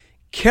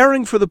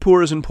caring for the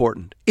poor is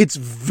important. It's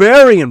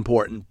very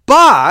important,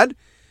 but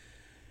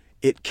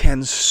it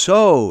can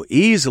so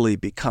easily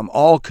become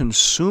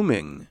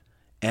all-consuming,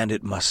 and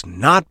it must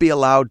not be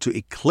allowed to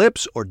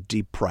eclipse or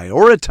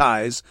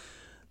deprioritize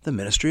the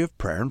ministry of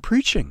prayer and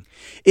preaching.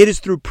 It is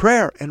through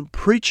prayer and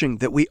preaching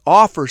that we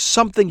offer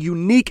something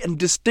unique and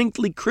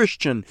distinctly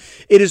Christian.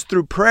 It is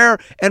through prayer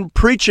and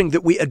preaching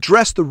that we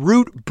address the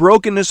root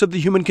brokenness of the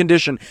human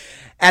condition.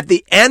 At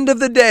the end of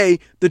the day,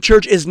 the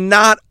church is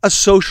not a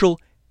social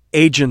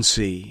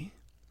agency.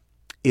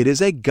 It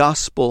is a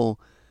gospel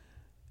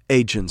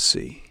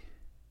agency.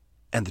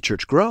 And the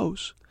church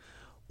grows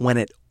when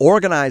it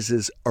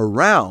organizes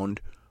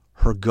around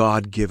her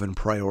God-given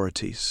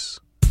priorities.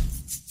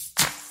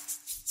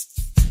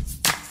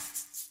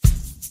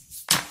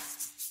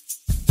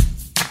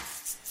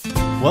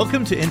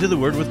 Welcome to Into the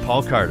Word with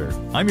Paul Carter.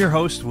 I'm your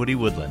host, Woody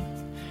Woodland.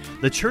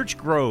 The church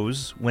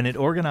grows when it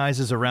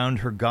organizes around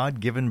her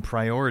God-given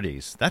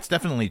priorities. That's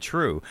definitely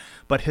true.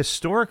 But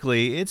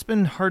historically, it's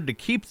been hard to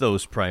keep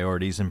those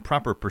priorities in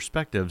proper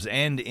perspectives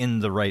and in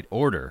the right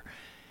order.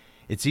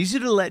 It's easy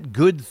to let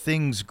good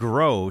things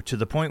grow to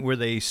the point where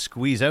they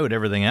squeeze out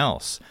everything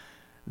else.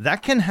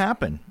 That can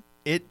happen.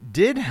 It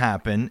did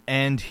happen,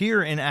 and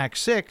here in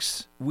Acts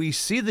 6, we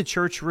see the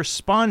church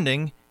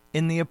responding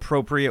in the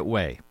appropriate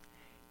way.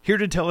 Here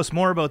to tell us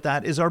more about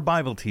that is our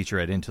Bible teacher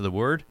at Into the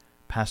Word,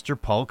 Pastor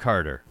Paul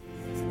Carter.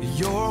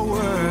 Your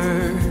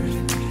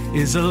word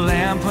is a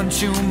lamp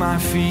unto my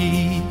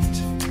feet.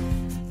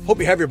 Hope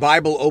you have your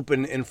Bible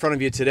open in front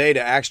of you today to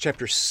Acts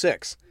chapter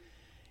 6.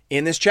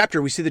 In this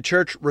chapter, we see the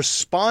church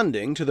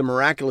responding to the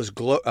miraculous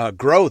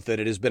growth that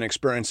it has been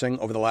experiencing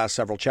over the last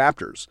several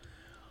chapters.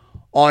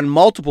 On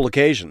multiple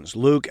occasions,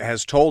 Luke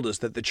has told us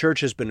that the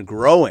church has been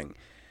growing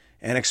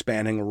and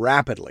expanding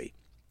rapidly.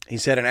 He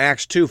said in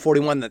Acts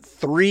 2:41 that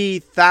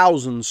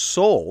 3,000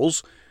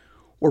 souls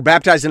were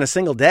baptized in a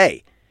single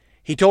day.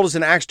 He told us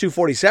in Acts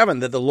 2:47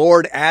 that the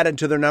Lord added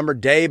to their number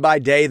day by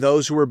day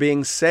those who were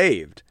being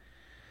saved.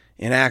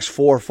 In Acts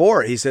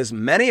 4:4, he says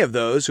many of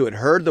those who had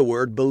heard the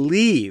word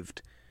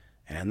believed,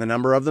 and the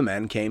number of the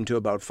men came to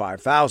about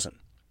 5,000.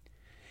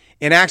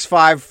 In Acts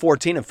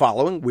 5:14 and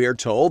following, we are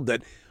told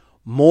that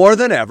more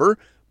than ever,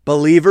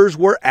 believers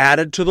were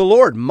added to the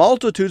Lord,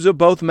 multitudes of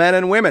both men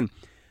and women,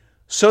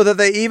 so that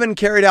they even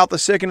carried out the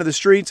sick into the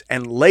streets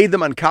and laid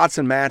them on cots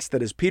and mats,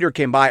 that as Peter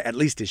came by, at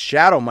least his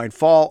shadow might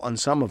fall on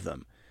some of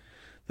them.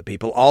 The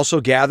people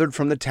also gathered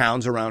from the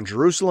towns around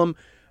Jerusalem,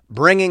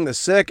 bringing the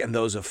sick and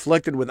those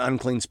afflicted with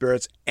unclean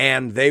spirits,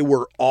 and they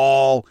were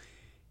all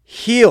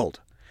healed.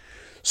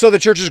 So the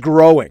church is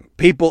growing.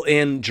 People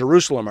in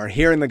Jerusalem are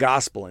hearing the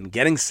gospel and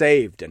getting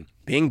saved and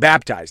being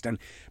baptized. And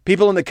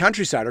people in the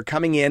countryside are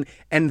coming in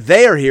and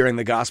they are hearing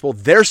the gospel.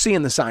 They're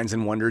seeing the signs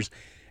and wonders.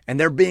 And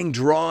they're being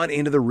drawn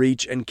into the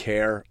reach and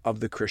care of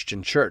the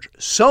Christian church.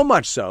 So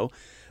much so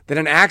that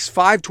in Acts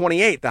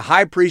 5:28, the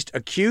high priest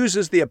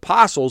accuses the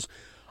apostles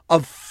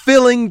of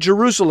filling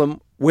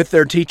Jerusalem with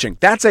their teaching.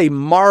 That's a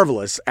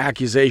marvelous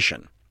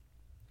accusation.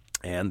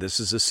 And this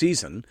is a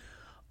season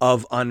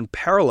of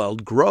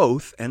unparalleled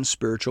growth and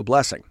spiritual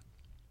blessing.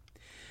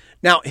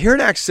 Now, here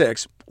in Acts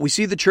 6, we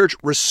see the church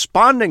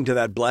responding to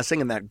that blessing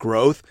and that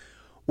growth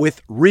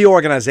with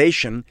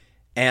reorganization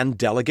and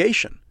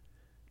delegation.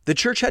 The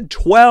church had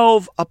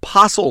 12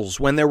 apostles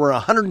when there were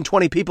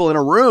 120 people in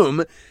a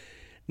room.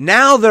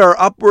 Now there are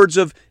upwards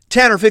of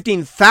 10 or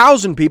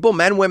 15,000 people,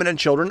 men, women, and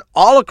children,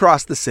 all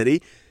across the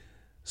city.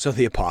 So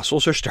the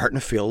apostles are starting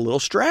to feel a little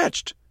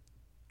stretched.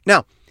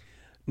 Now,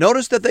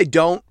 notice that they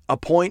don't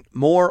appoint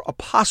more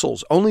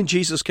apostles. Only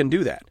Jesus can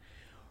do that.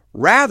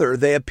 Rather,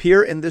 they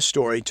appear in this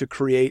story to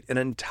create an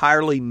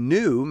entirely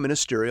new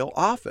ministerial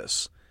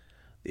office,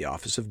 the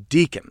office of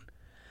deacon.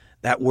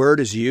 That word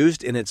is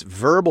used in its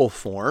verbal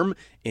form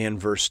in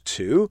verse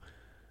 2.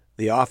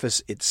 The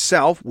office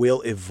itself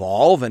will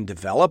evolve and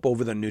develop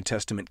over the New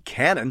Testament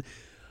canon,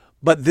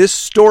 but this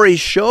story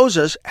shows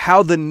us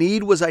how the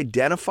need was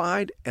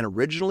identified and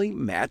originally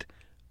met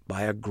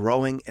by a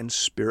growing and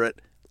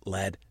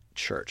Spirit-led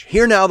church.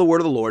 Hear now the word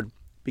of the Lord,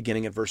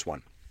 beginning at verse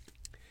 1.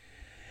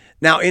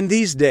 Now in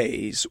these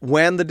days,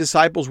 when the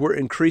disciples were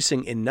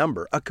increasing in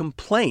number, a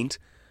complaint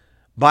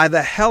by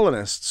the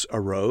Hellenists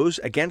arose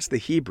against the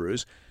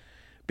Hebrews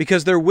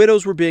because their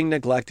widows were being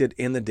neglected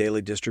in the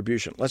daily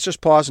distribution. Let's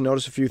just pause and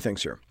notice a few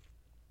things here.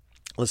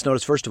 Let's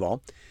notice, first of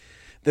all,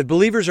 that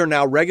believers are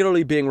now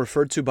regularly being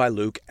referred to by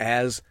Luke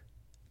as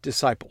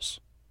disciples.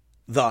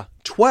 The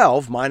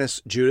 12,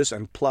 minus Judas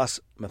and plus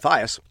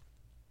Matthias,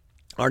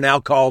 are now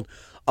called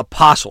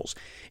apostles,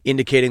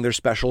 indicating their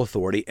special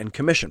authority and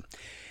commission.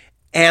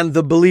 And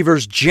the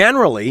believers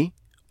generally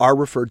are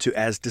referred to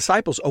as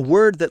disciples, a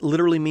word that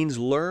literally means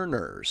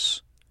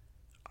learners.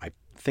 I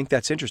think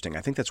that's interesting.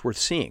 I think that's worth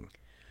seeing.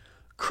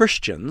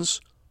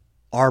 Christians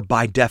are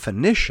by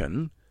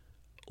definition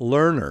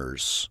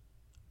learners.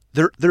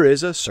 There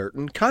is a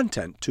certain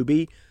content to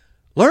be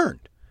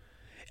learned,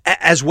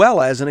 as well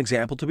as an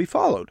example to be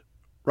followed,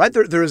 right?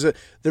 There is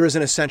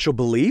an essential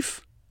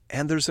belief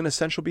and there's an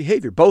essential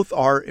behavior. Both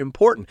are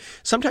important.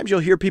 Sometimes you'll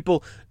hear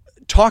people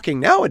talking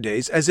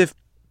nowadays as if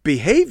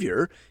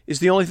behavior is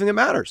the only thing that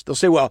matters. They'll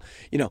say, well,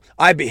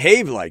 I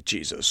behave like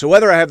Jesus, so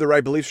whether I have the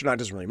right beliefs or not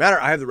doesn't really matter.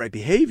 I have the right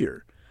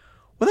behavior.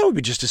 Well, that would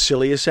be just as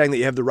silly as saying that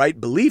you have the right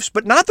beliefs,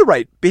 but not the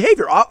right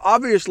behavior.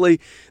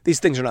 Obviously, these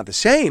things are not the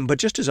same, but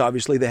just as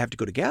obviously, they have to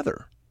go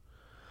together.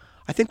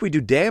 I think we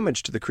do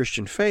damage to the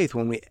Christian faith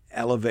when we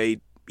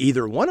elevate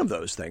either one of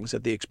those things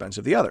at the expense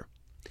of the other.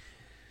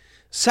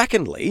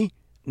 Secondly,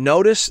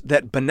 notice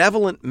that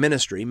benevolent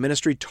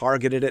ministry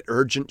targeted at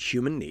urgent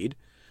human need,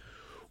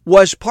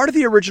 was part of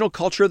the original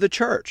culture of the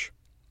church.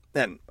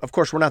 And, of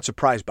course, we're not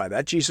surprised by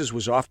that. Jesus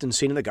was often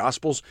seen in the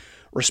Gospels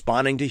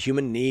responding to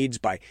human needs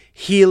by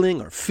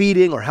healing or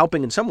feeding or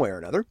helping in some way or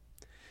another.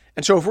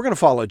 And so if we're going to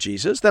follow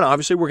Jesus, then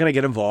obviously we're going to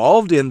get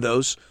involved in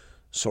those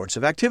sorts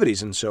of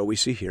activities. And so we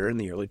see here in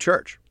the early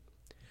church.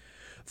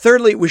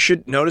 Thirdly, we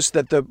should notice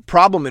that the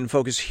problem in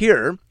focus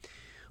here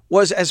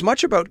was as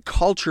much about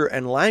culture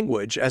and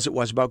language as it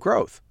was about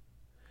growth.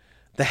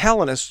 The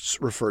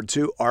Hellenists referred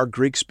to are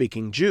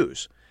Greek-speaking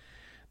Jews.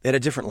 They had a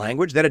different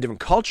language, they had a different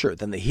culture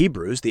than the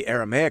Hebrews, the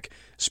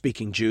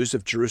Aramaic-speaking Jews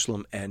of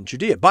Jerusalem and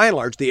Judea. By and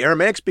large, the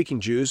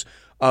Aramaic-speaking Jews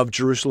of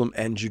Jerusalem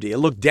and Judea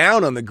looked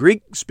down on the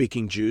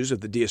Greek-speaking Jews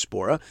of the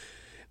diaspora.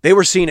 They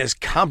were seen as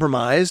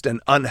compromised and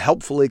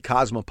unhelpfully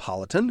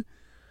cosmopolitan.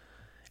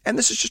 And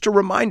this is just a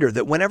reminder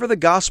that whenever the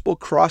gospel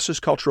crosses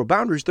cultural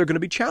boundaries, there are going to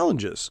be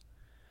challenges.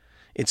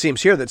 It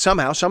seems here that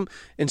somehow,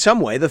 in some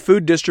way, the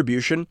food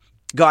distribution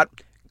got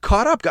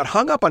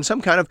hung up on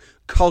some kind of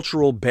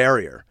cultural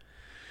barrier.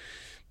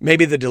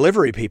 Maybe the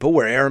delivery people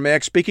were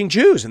Aramaic-speaking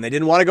Jews and they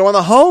didn't want to go in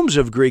the homes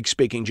of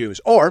Greek-speaking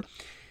Jews. Or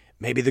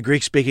maybe the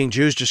Greek-speaking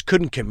Jews just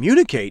couldn't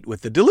communicate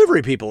with the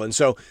delivery people, and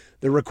so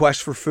the requests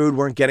for food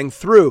weren't getting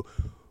through.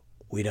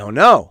 We don't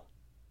know.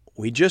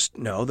 We just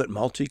know that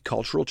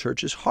multicultural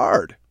church is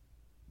hard,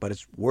 but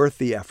it's worth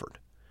the effort.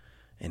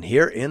 And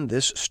here in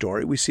this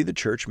story, we see the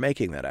church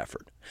making that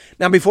effort.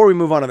 Now, before we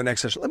move on to the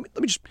next session, let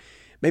me just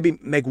maybe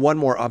make one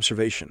more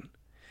observation.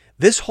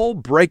 This whole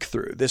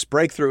breakthrough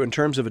in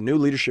terms of a new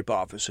leadership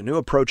office, a new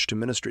approach to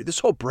ministry, this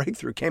whole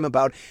breakthrough came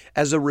about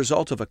as a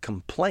result of a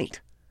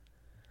complaint.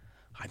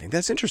 I think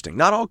that's interesting.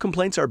 Not all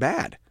complaints are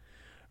bad,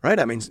 right?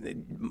 I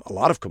mean, a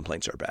lot of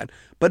complaints are bad,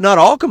 but not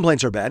all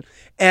complaints are bad.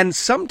 And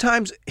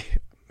sometimes,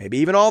 maybe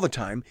even all the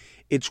time,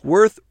 it's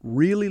worth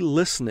really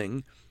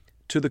listening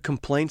to the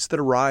complaints that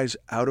arise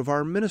out of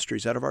our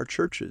ministries, out of our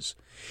churches.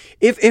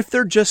 If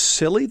they're just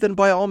silly, then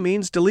by all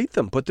means delete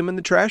them, put them in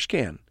the trash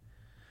can.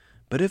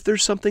 But if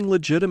there's something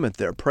legitimate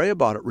there, pray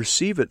about it,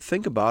 receive it,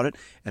 think about it,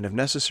 and if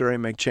necessary,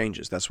 make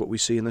changes. That's what we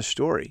see in this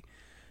story.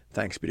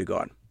 Thanks be to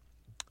God.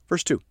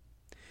 Verse 2.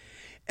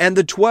 And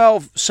the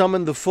 12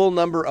 summoned the full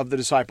number of the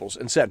disciples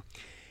and said,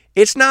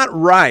 "It's not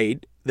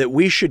right that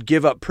we should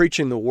give up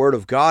preaching the word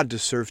of God to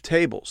serve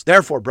tables.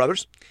 Therefore,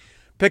 brothers,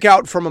 pick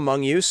out from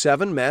among you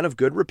 7 men of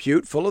good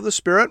repute, full of the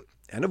Spirit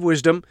and of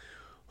wisdom,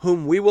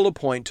 whom we will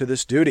appoint to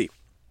this duty.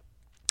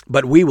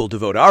 But we will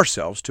devote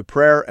ourselves to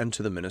prayer and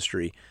to the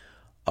ministry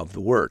of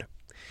the word."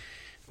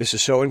 This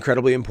is so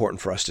incredibly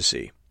important for us to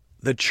see.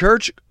 The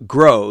church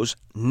grows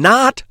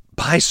not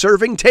by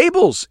serving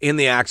tables in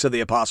the Acts of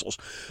the Apostles.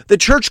 The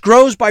church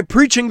grows by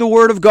preaching the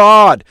word of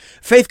God.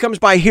 Faith comes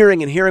by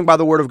hearing, and hearing by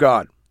the word of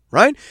God,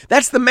 right?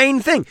 That's the main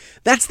thing.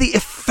 That's the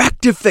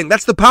effective thing.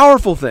 That's the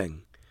powerful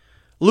thing.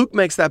 Luke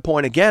makes that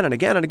point again and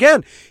again and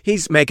again.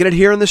 He's making it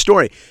here in the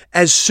story.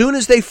 As soon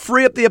as they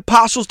free up the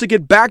apostles to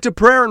get back to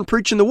prayer and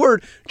preaching the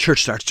word,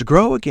 church starts to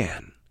grow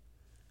again.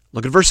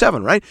 Look at verse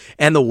 7, right?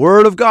 And the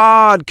word of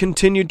God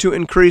continued to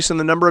increase, and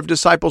the number of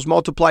disciples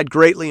multiplied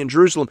greatly in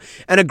Jerusalem,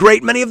 and a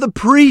great many of the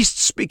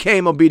priests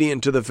became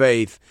obedient to the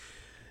faith.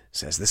 It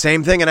says the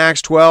same thing in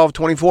Acts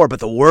 12:24, but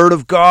the word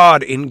of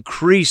God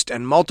increased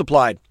and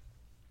multiplied.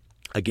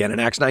 Again in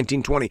Acts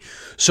 19:20,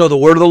 so the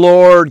word of the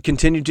Lord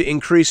continued to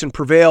increase and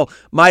prevail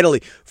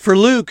mightily. For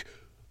Luke,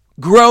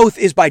 growth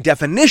is by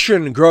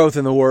definition growth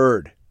in the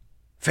word.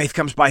 Faith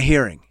comes by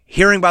hearing,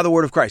 hearing by the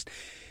word of Christ.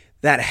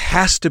 That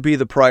has to be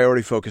the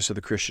priority focus of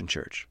the Christian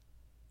church.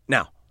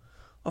 Now,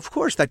 of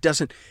course, that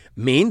doesn't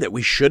mean that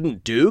we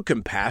shouldn't do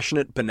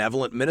compassionate,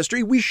 benevolent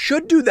ministry. We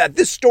should do that.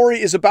 This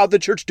story is about the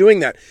church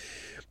doing that.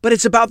 But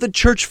it's about the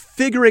church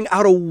figuring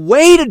out a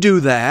way to do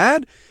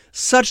that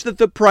such that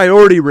the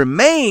priority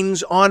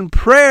remains on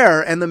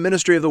prayer and the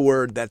ministry of the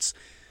word. That's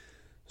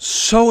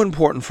so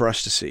important for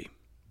us to see.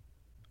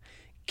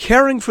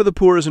 Caring for the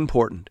poor is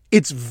important.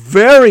 It's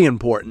very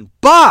important,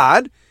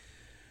 but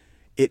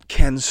it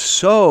can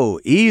so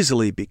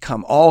easily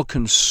become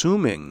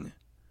all-consuming,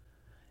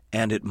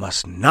 and it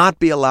must not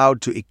be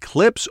allowed to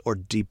eclipse or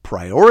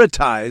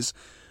deprioritize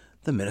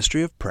the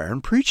ministry of prayer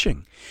and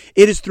preaching.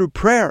 It is through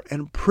prayer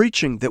and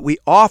preaching that we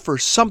offer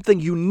something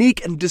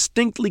unique and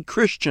distinctly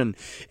Christian.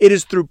 It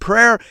is through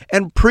prayer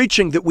and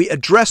preaching that we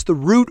address the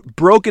root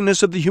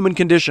brokenness of the human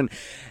condition.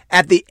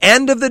 At the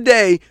end of the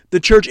day, the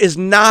church is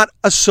not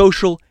a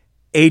social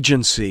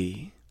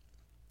agency.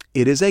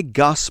 It is a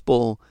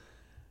gospel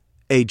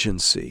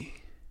agency.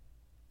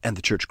 And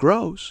the church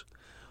grows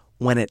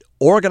when it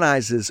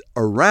organizes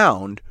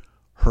around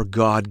her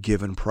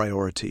God-given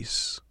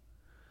priorities.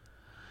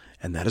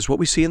 And that is what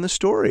we see in the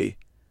story.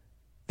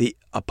 The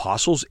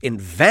apostles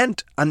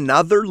invent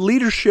another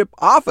leadership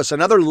office,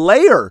 another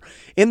layer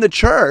in the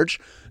church,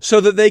 so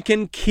that they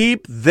can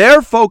keep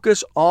their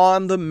focus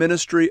on the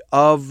ministry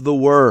of the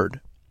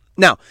word.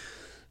 Now,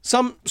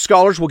 some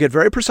scholars will get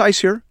very precise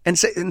here and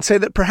say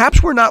that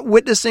perhaps we're not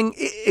witnessing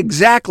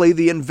exactly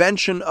the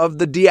invention of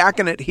the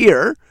diaconate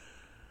here.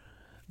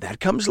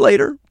 That comes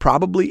later,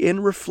 probably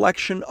in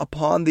reflection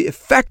upon the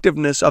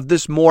effectiveness of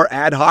this more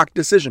ad hoc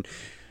decision.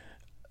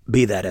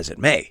 Be that as it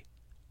may,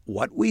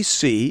 what we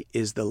see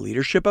is the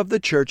leadership of the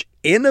church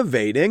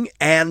innovating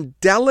and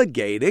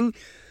delegating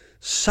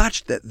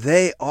such that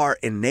they are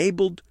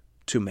enabled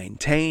to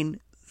maintain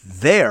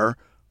their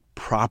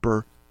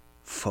proper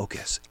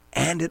focus.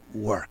 And it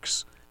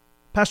works.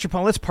 Pastor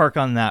Paul, let's park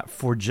on that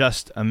for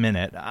just a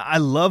minute. I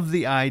love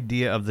the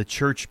idea of the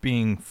church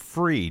being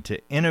free to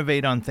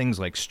innovate on things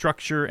like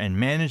structure and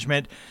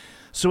management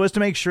so as to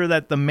make sure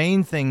that the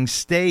main thing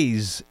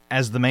stays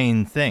as the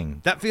main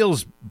thing. That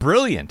feels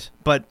brilliant,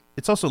 but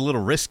it's also a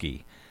little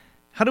risky.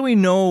 How do we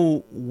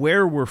know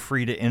where we're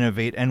free to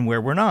innovate and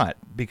where we're not?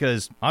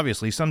 Because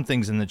obviously some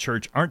things in the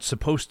church aren't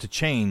supposed to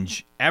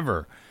change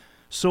ever.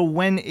 So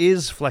when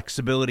is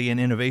flexibility and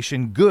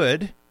innovation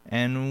good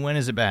and when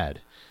is it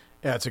bad?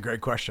 Yeah, it's a great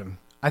question.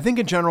 I think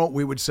in general,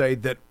 we would say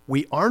that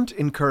we aren't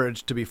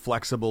encouraged to be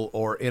flexible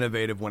or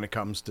innovative when it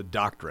comes to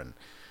doctrine.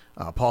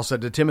 Paul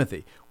said to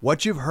Timothy,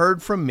 "What you've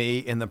heard from me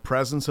in the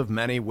presence of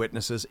many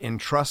witnesses,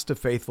 entrust to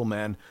faithful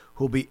men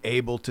who will be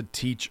able to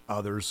teach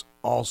others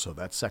also."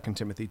 That's 2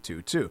 Timothy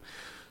 2:2.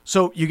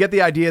 So you get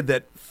the idea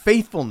that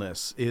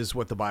faithfulness is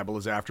what the Bible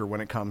is after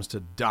when it comes to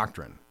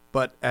doctrine.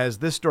 But as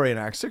this story in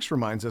Acts 6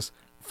 reminds us,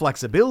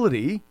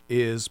 flexibility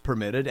is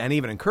permitted and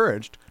even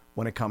encouraged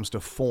when it comes to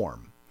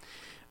form.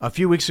 A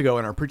few weeks ago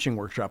in our preaching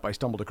workshop, I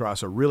stumbled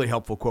across a really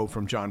helpful quote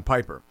from John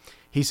Piper.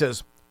 He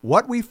says,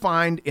 "What we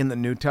find in the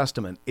New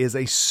Testament is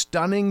a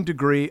stunning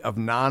degree of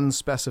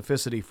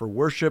non-specificity for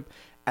worship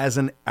as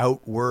an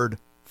outward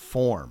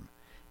form,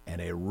 and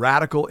a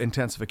radical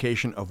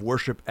intensification of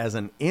worship as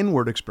an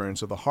inward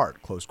experience of the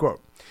heart," close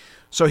quote.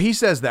 So he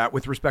says that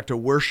with respect to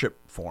worship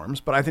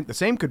forms, but I think the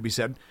same could be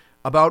said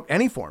about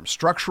any form,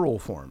 structural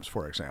forms,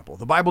 for example.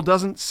 The Bible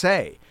doesn't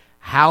say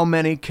how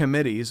many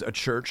committees a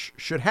church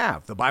should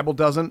have. The Bible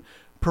doesn't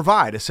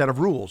provide a set of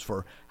rules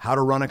for how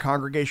to run a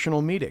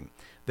congregational meeting.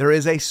 There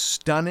is a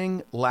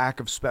stunning lack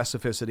of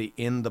specificity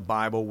in the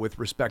Bible with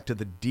respect to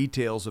the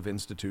details of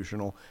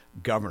institutional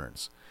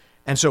governance.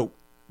 And so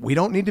we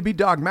don't need to be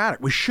dogmatic.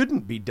 We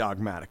shouldn't be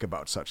dogmatic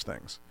about such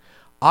things.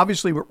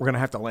 Obviously, we're going to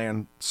have to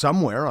land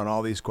somewhere on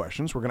all these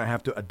questions. We're going to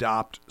have to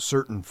adopt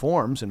certain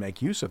forms and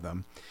make use of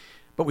them.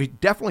 But we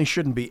definitely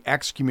shouldn't be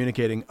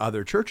excommunicating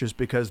other churches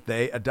because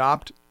they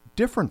adopt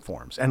different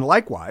forms. And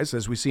likewise,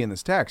 as we see in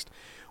this text,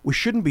 we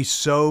shouldn't be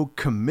so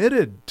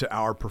committed to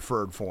our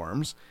preferred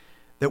forms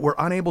that we're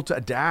unable to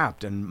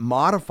adapt and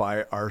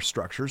modify our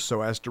structures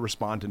so as to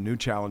respond to new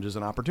challenges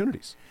and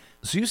opportunities.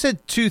 So you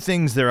said two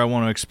things there I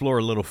want to explore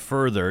a little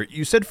further.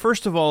 You said,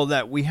 first of all,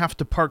 that we have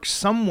to park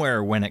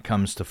somewhere when it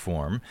comes to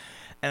form.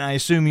 And I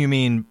assume you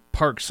mean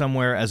park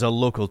somewhere as a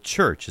local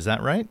church. Is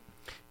that right?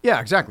 Yeah,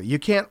 exactly. You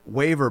can't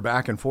waver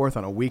back and forth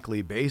on a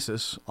weekly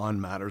basis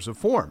on matters of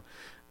form.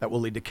 That will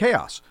lead to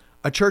chaos.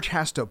 A church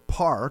has to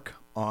park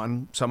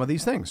on some of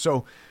these things.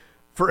 So,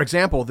 for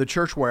example, the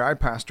church where I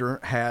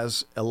pastor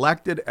has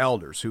elected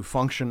elders who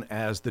function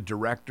as the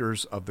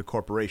directors of the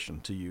corporation,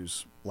 to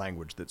use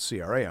language that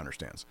CRA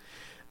understands.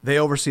 They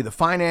oversee the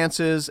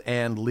finances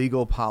and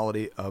legal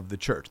polity of the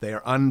church. They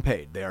are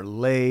unpaid. They are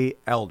lay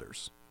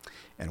elders.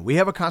 And we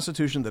have a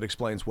constitution that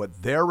explains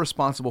what they're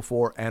responsible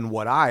for and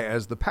what I,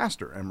 as the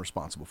pastor, am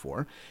responsible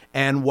for,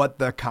 and what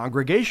the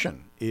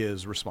congregation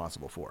is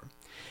responsible for.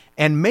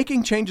 And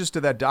making changes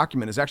to that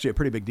document is actually a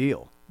pretty big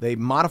deal. They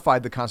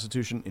modified the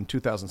Constitution in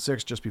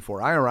 2006, just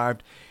before I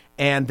arrived,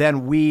 and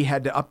then we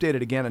had to update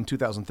it again in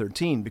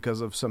 2013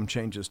 because of some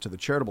changes to the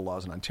charitable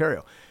laws in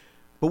Ontario.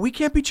 But we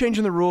can't be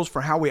changing the rules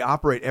for how we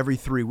operate every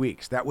 3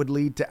 weeks. That would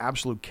lead to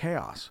absolute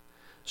chaos.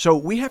 So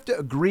we have to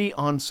agree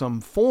on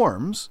some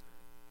forms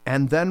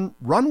and then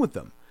run with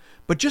them.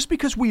 But just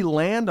because we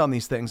land on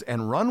these things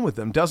and run with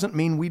them doesn't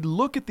mean we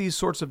look at these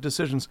sorts of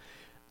decisions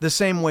the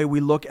same way we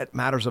look at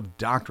matters of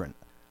doctrine.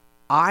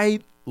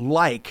 I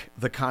like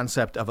the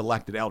concept of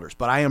elected elders,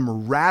 but I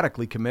am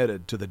radically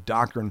committed to the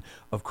doctrine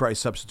of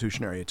Christ's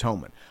substitutionary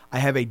atonement. I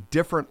have a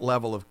different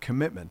level of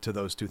commitment to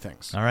those two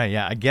things. All right,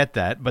 yeah, I get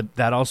that, but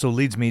that also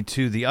leads me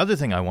to the other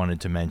thing I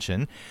wanted to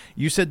mention.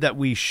 You said that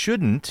we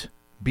shouldn't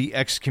be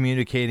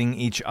excommunicating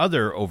each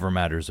other over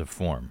matters of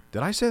form.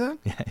 Did I say that?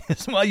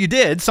 Yes, well, you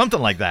did, something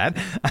like that.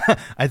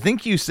 I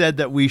think you said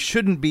that we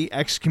shouldn't be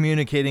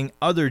excommunicating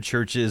other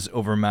churches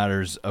over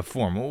matters of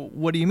form.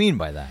 What do you mean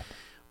by that?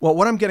 Well,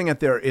 what I'm getting at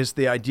there is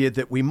the idea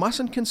that we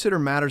mustn't consider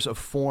matters of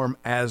form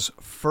as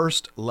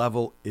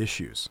first-level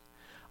issues.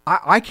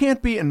 I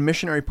can't be in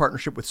missionary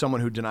partnership with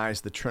someone who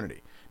denies the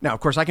Trinity. Now, of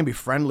course, I can be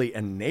friendly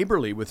and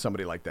neighborly with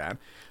somebody like that,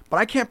 but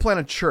I can't plant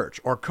a church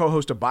or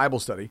co-host a Bible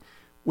study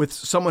with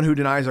someone who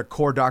denies a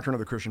core doctrine of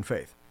the Christian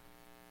faith.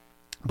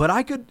 But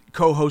I could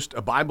co-host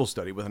a Bible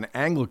study with an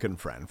Anglican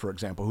friend, for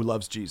example, who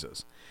loves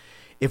Jesus.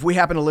 If we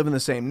happen to live in the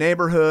same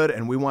neighborhood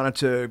and we wanted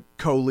to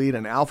co-lead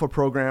an alpha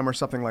program or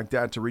something like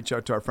that to reach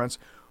out to our friends,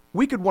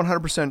 we could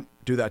 100%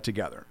 do that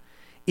together,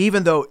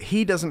 even though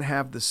he doesn't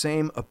have the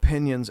same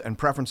opinions and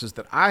preferences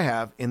that I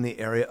have in the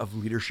area of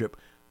leadership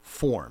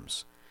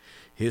forms.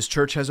 His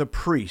church has a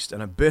priest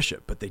and a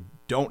bishop, but they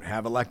don't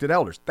have elected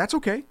elders. That's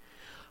okay.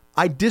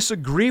 I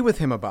disagree with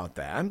him about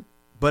that,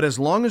 but as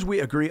long as we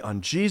agree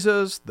on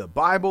Jesus, the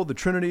Bible, the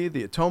Trinity,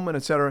 the atonement,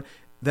 etc.,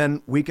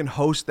 then we can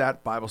host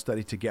that Bible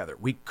study together.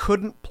 We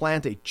couldn't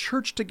plant a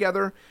church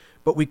together,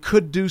 but we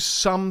could do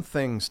some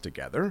things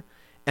together.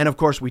 And of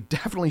course, we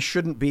definitely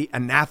shouldn't be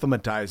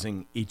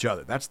anathematizing each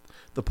other. That's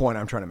the point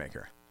I'm trying to make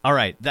here. All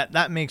right,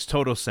 that makes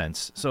total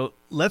sense. So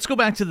let's go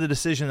back to the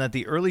decision that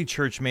the early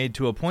church made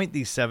to appoint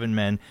these 7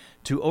 men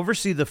to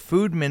oversee the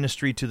food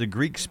ministry to the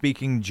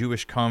Greek-speaking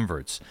Jewish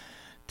converts.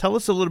 Tell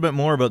us a little bit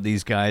more about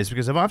these guys,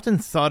 because I've often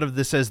thought of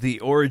this as the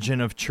origin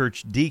of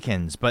church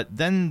deacons, but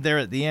then there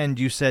at the end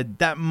you said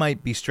that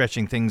might be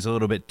stretching things a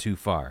little bit too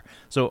far.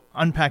 So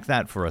unpack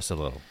that for us a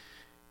little.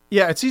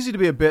 Yeah, it's easy to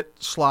be a bit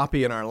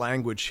sloppy in our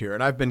language here,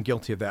 and I've been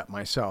guilty of that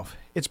myself.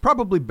 It's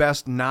probably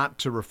best not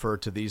to refer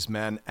to these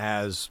men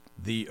as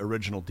the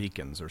original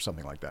deacons or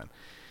something like that.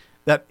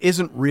 That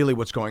isn't really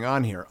what's going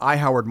on here. I.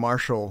 Howard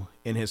Marshall,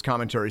 in his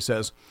commentary,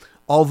 says,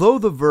 although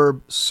the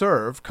verb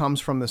serve comes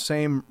from the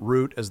same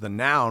root as the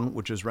noun,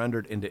 which is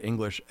rendered into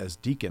English as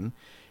deacon,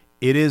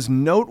 it is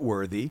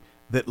noteworthy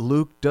that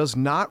Luke does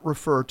not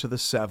refer to the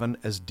 7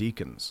 as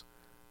deacons.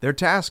 Their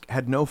task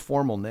had no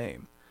formal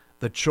name.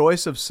 The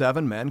choice of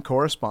 7 men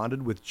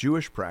corresponded with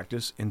Jewish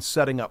practice in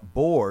setting up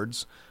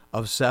boards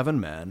of 7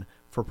 men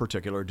for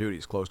particular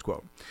duties, close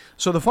quote.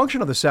 So the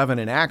function of the 7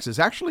 in Acts is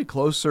actually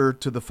closer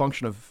to the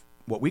function of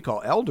what we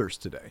call elders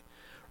today.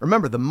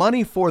 Remember, the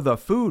money for the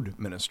food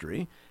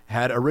ministry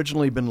had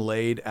originally been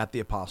laid at the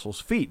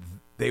apostles' feet.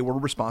 They were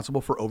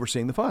responsible for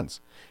overseeing the funds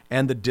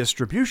and the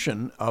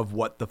distribution of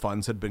what the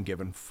funds had been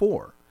given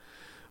for.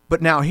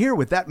 But now here,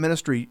 with that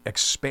ministry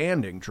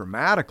expanding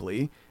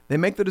dramatically, they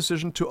make the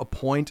decision to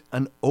appoint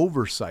an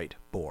oversight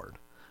board.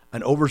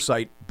 An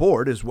oversight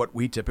board is what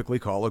we typically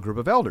call a group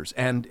of elders,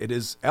 and it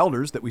is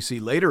elders that we see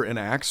later in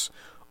Acts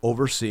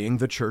overseeing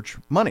the church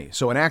money.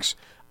 So in Acts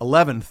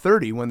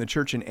 11:30, when the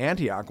church in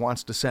Antioch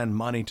wants to send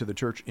money to the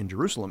church in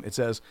Jerusalem, it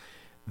says,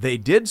 they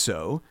did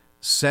so,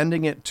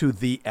 sending it to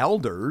the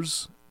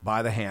elders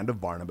by the hand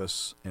of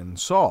Barnabas and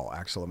Saul,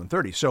 Acts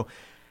 11:30. So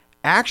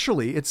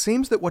actually, it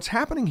seems that what's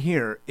happening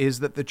here is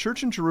that the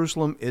church in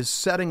Jerusalem is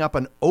setting up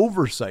an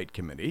oversight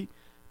committee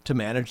to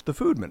manage the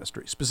food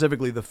ministry,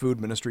 specifically the food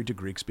ministry to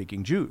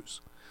Greek-speaking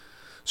Jews.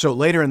 So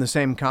later in the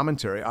same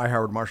commentary, I.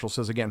 Howard Marshall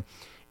says again,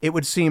 it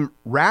would seem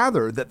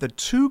rather that the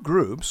 2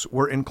 groups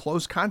were in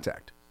close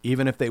contact,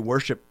 even if they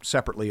worship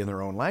separately in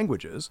their own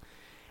languages,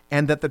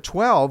 and that the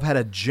 12 had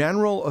a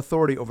general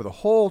authority over the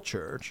whole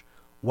church,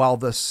 while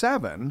the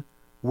 7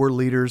 were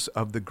leaders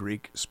of the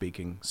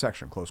Greek-speaking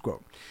section, close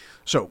quote.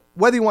 So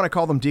whether you want to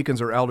call them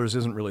deacons or elders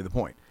isn't really the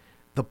point.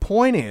 The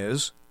point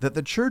is that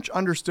the church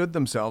understood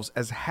themselves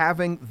as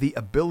having the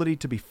ability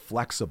to be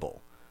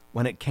flexible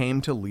when it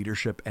came to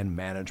leadership and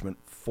management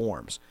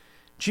forms.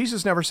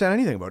 Jesus never said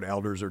anything about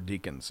elders or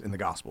deacons in the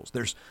Gospels.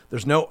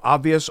 There's no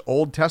obvious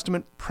Old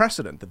Testament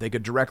precedent that they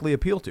could directly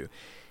appeal to.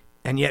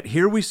 And yet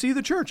here we see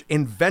the church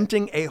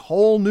inventing a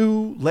whole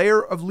new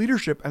layer of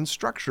leadership and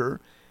structure,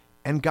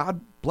 and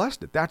God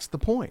blessed it. That's the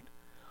point.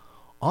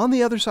 On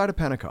the other side of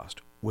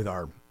Pentecost, with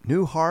our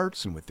new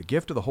hearts and with the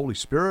gift of the Holy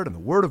Spirit and the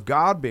Word of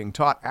God being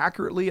taught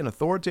accurately and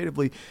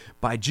authoritatively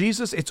by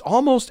Jesus, it's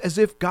almost as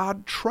if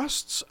God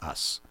trusts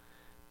us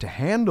to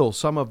handle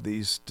some of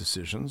these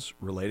decisions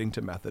relating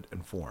to method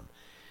and form.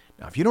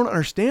 Now, if you don't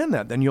understand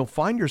that, then you'll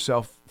find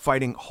yourself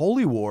fighting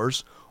holy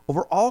wars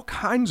over all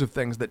kinds of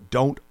things that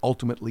don't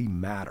ultimately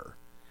matter.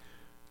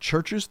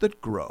 Churches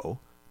that grow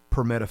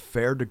permit a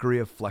fair degree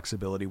of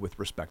flexibility with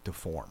respect to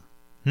form.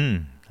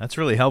 That's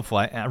really helpful.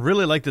 I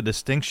really like the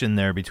distinction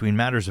there between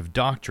matters of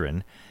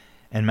doctrine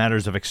and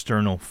matters of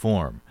external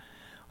form.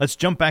 Let's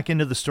jump back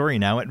into the story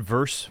now at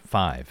verse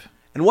 5.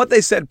 And what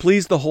they said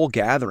pleased the whole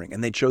gathering,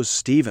 and they chose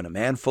Stephen, a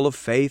man full of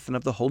faith and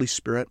of the Holy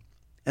Spirit,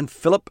 and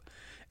Philip,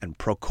 and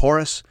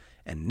Prochorus,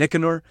 and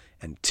Nicanor,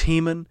 and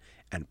Timon,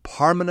 and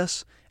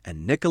Parmenas,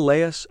 and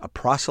Nicolaus, a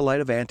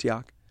proselyte of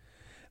Antioch.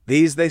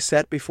 These they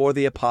set before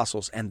the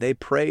apostles, and they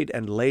prayed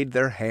and laid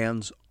their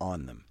hands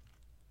on them.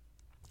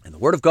 And the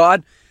word of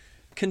God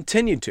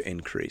continued to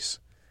increase,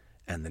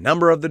 and the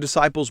number of the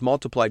disciples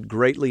multiplied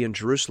greatly in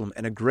Jerusalem,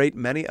 and a great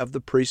many of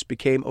the priests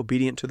became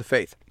obedient to the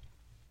faith.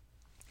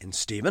 And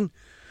Stephen,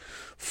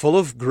 full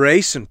of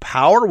grace and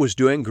power, was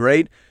doing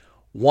great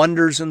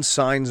wonders and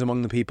signs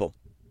among the people.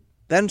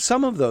 Then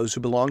some of those who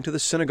belonged to the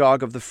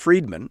synagogue of the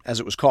freedmen, as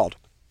it was called,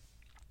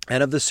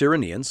 and of the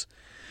Cyrenians,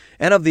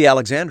 and of the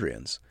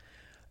Alexandrians,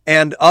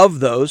 and of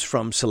those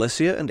from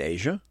Cilicia and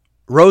Asia,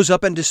 rose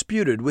up and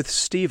disputed with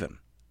Stephen.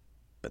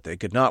 But they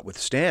could not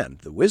withstand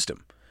the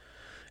wisdom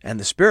and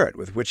the spirit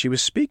with which he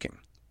was speaking.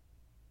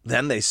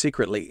 Then they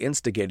secretly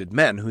instigated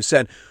men who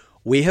said,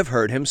 we have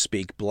heard him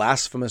speak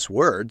blasphemous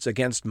words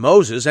against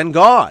Moses and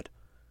God.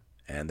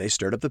 And they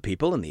stirred up the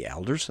people and the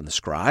elders and the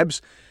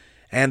scribes,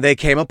 and they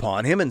came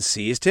upon him and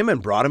seized him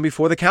and brought him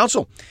before the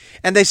council.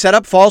 And they set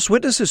up false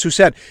witnesses who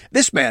said,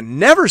 "This man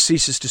never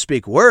ceases to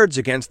speak words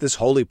against this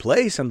holy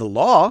place and the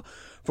law.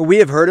 For we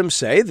have heard him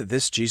say that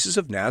this Jesus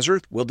of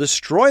Nazareth will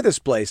destroy this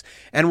place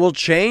and will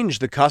change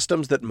the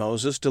customs that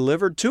Moses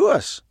delivered to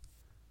us."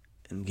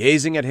 And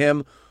gazing at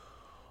him,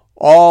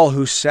 all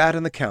who sat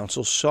in the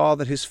council saw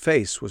that his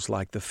face was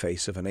like the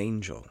face of an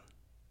angel.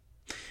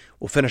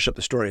 We'll finish up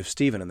the story of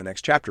Stephen in the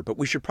next chapter, but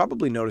we should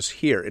probably notice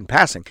here, in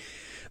passing,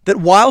 that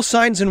while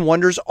signs and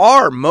wonders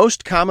are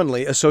most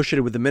commonly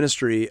associated with the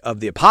ministry of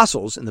the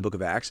apostles in the book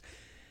of Acts,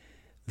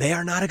 they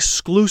are not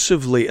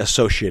exclusively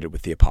associated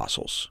with the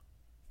apostles.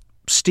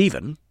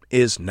 Stephen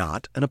is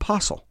not an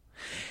apostle.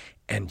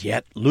 And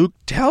yet Luke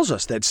tells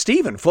us that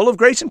Stephen, full of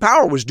grace and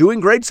power, was doing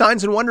great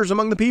signs and wonders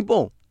among the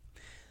people.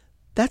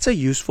 That's a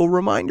useful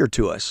reminder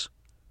to us,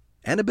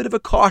 and a bit of a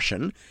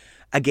caution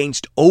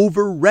against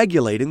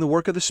over-regulating the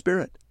work of the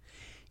Spirit.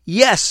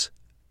 Yes,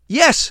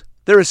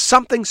 there is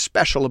something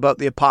special about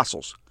the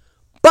apostles,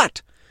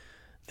 but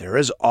there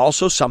is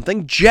also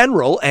something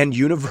general and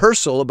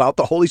universal about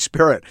the Holy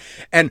Spirit.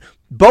 And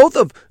both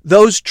of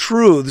those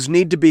truths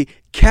need to be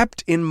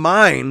kept in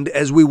mind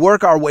as we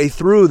work our way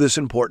through this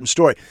important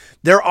story.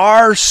 There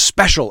are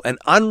special and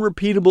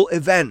unrepeatable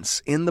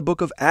events in the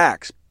book of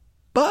Acts,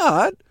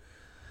 but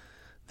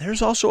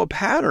there's also a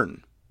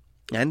pattern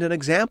and an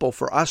example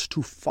for us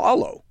to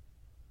follow.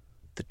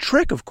 The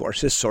trick, of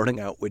course, is sorting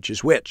out which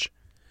is which.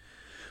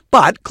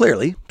 But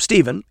clearly,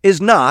 Stephen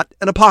is not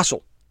an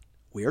apostle.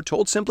 We are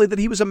told simply that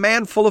he was a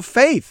man full of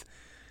faith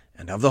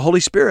and of the Holy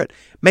Spirit.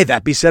 May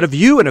that be said of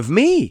you and of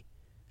me.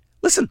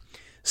 Listen,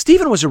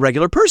 Stephen was a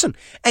regular person,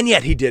 and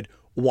yet he did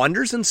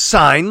wonders and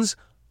signs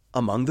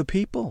among the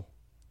people.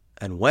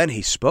 And when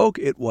he spoke,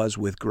 it was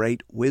with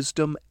great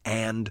wisdom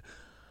and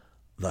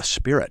the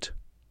Spirit.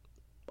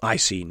 I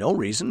see no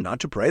reason not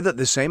to pray that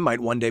the same might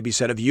one day be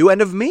said of you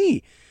and of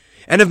me,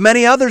 and of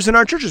many others in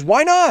our churches.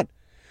 Why not?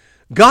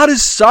 God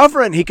is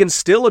sovereign. He can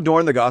still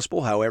adorn the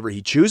gospel however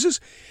he chooses,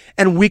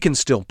 and we can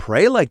still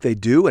pray like they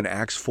do in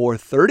Acts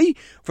 4:30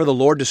 for the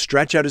Lord to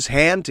stretch out his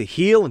hand to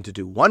heal and to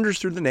do wonders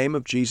through the name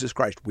of Jesus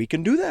Christ. We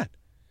can do that.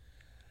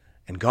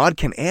 And God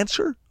can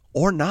answer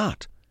or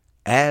not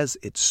as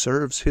it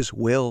serves his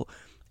will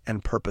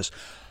and purpose.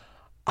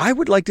 I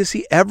would like to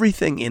see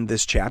everything in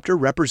this chapter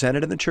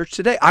represented in the church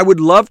today. I would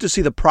love to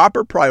see the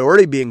proper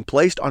priority being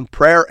placed on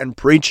prayer and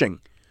preaching.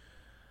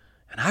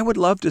 And I would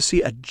love to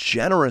see a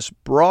generous,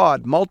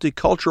 broad,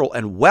 multicultural,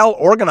 and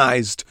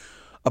well-organized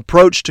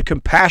approach to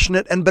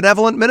compassionate and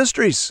benevolent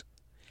ministries.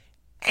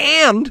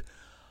 And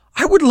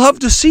I would love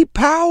to see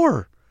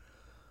power.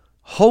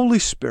 Holy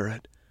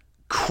Spirit,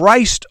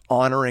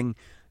 Christ-honoring,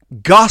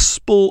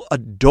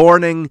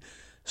 gospel-adorning,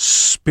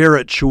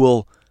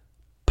 spiritual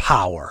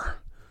power.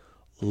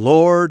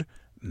 Lord,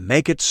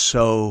 make it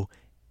so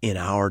in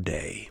our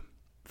day.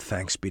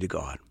 Thanks be to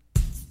God.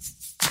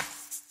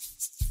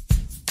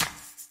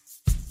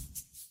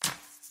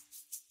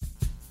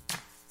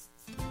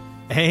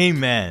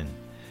 Amen.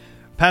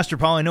 Pastor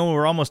Paul, I know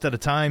we're almost out of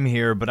time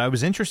here, but I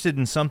was interested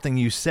in something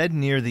you said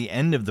near the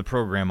end of the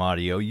program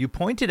audio. You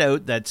pointed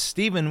out that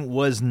Stephen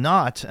was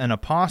not an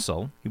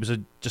apostle. He was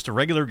just a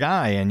regular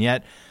guy, and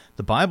yet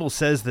the Bible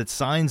says that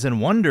signs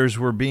and wonders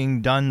were being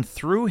done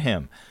through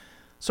him.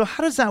 So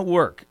how does that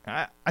work?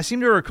 I seem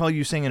to recall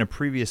you saying in a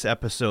previous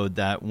episode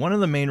that one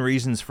of the main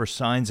reasons for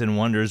signs and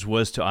wonders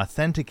was to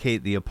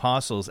authenticate the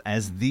apostles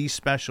as the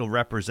special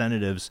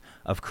representatives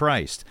of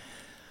Christ.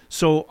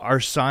 So are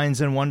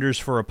signs and wonders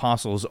for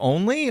apostles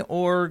only,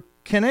 or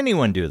can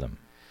anyone do them?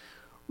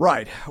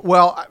 Right.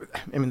 Well,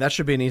 I mean, that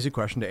should be an easy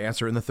question to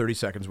answer in the 30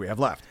 seconds we have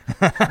left.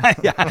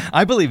 Yeah,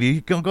 I believe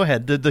you. Go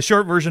ahead. The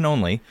short version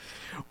only.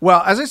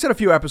 Well, as I said a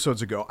few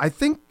episodes ago, I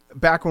think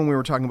back when we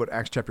were talking about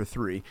Acts chapter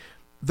 3,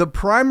 the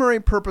primary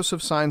purpose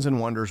of signs and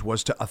wonders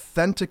was to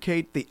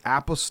authenticate the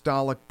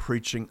apostolic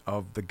preaching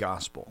of the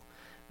gospel.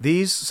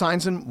 These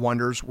signs and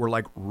wonders were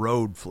like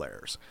road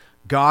flares.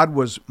 God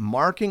was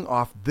marking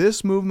off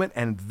this movement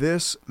and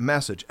this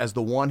message as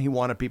the one he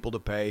wanted people to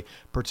pay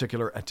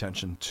particular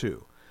attention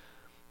to.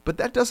 But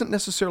that doesn't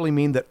necessarily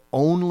mean that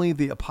only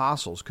the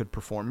apostles could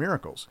perform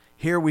miracles.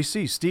 Here we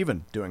see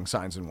Stephen doing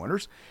signs and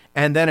wonders,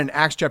 and then in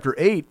Acts chapter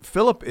 8,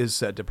 Philip is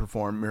said to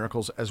perform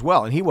miracles as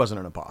well, and he wasn't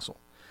an apostle.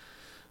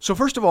 So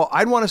first of all,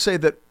 I'd want to say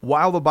that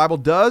while the Bible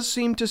does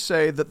seem to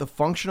say that the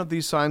function of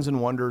these signs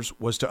and wonders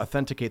was to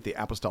authenticate the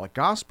apostolic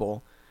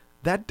gospel,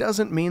 that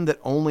doesn't mean that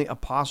only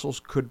apostles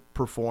could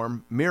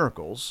perform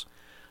miracles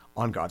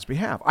on God's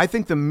behalf. I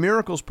think the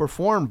miracles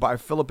performed by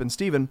Philip and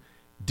Stephen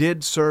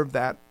did serve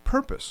that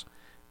purpose.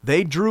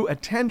 They drew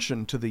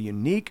attention to the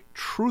unique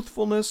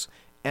truthfulness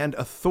and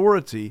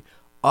authority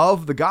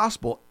of the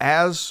gospel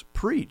as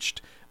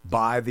preached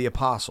by the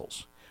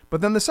apostles.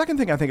 But then the second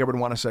thing I think I would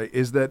want to say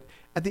is that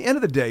at the end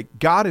of the day,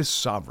 God is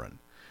sovereign.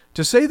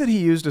 To say that he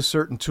used a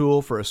certain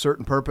tool for a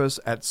certain purpose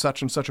at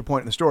such and such a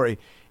point in the story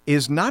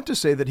is not to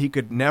say that he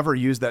could never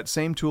use that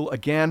same tool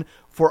again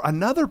for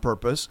another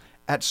purpose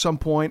at some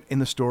point in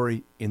the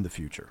story in the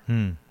future.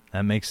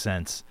 That makes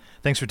sense.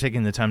 Thanks for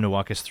taking the time to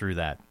walk us through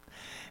that.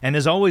 And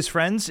as always,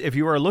 friends, if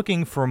you are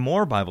looking for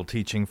more Bible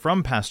teaching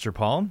from Pastor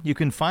Paul, you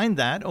can find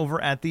that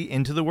over at the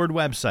Into the Word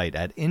website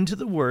at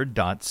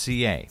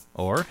intotheword.ca.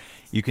 Or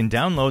you can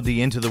download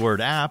the Into the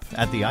Word app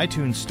at the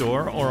iTunes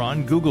Store or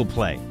on Google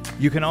Play.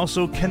 You can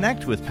also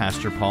connect with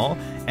Pastor Paul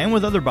and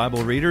with other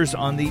Bible readers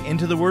on the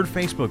Into the Word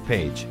Facebook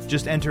page.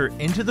 Just enter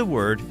Into the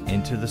Word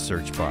into the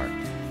search bar.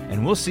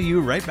 And we'll see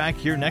you right back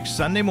here next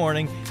Sunday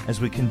morning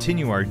as we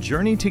continue our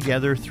journey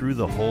together through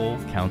the whole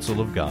counsel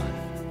of God.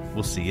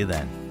 We'll see you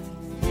then.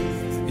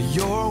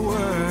 Your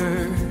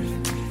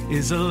word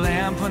is a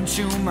lamp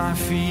unto my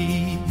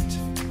feet